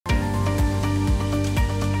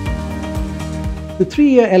The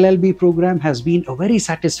 3-year LLB program has been a very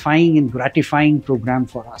satisfying and gratifying program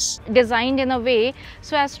for us. Designed in a way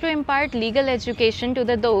so as to impart legal education to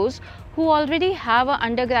those who already have an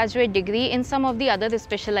undergraduate degree in some of the other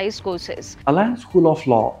specialized courses. Alliance School of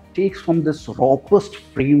Law takes from this robust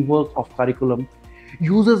framework of curriculum,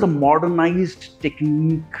 uses a modernized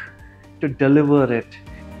technique to deliver it.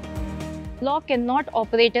 Law cannot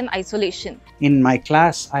operate in isolation. In my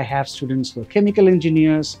class, I have students who are chemical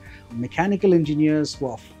engineers, mechanical engineers, who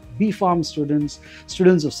are B.Pharm students,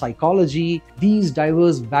 students of psychology. These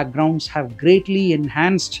diverse backgrounds have greatly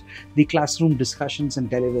enhanced the classroom discussions and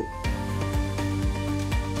delivery.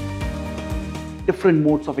 Different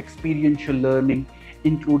modes of experiential learning,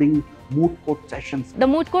 including moot court sessions. The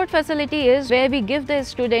moot court facility is where we give the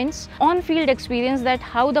students on-field experience that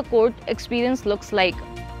how the court experience looks like.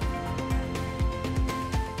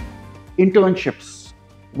 Internships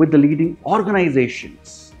with the leading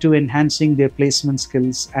organizations to enhancing their placement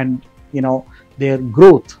skills and their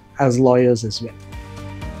growth as lawyers as well.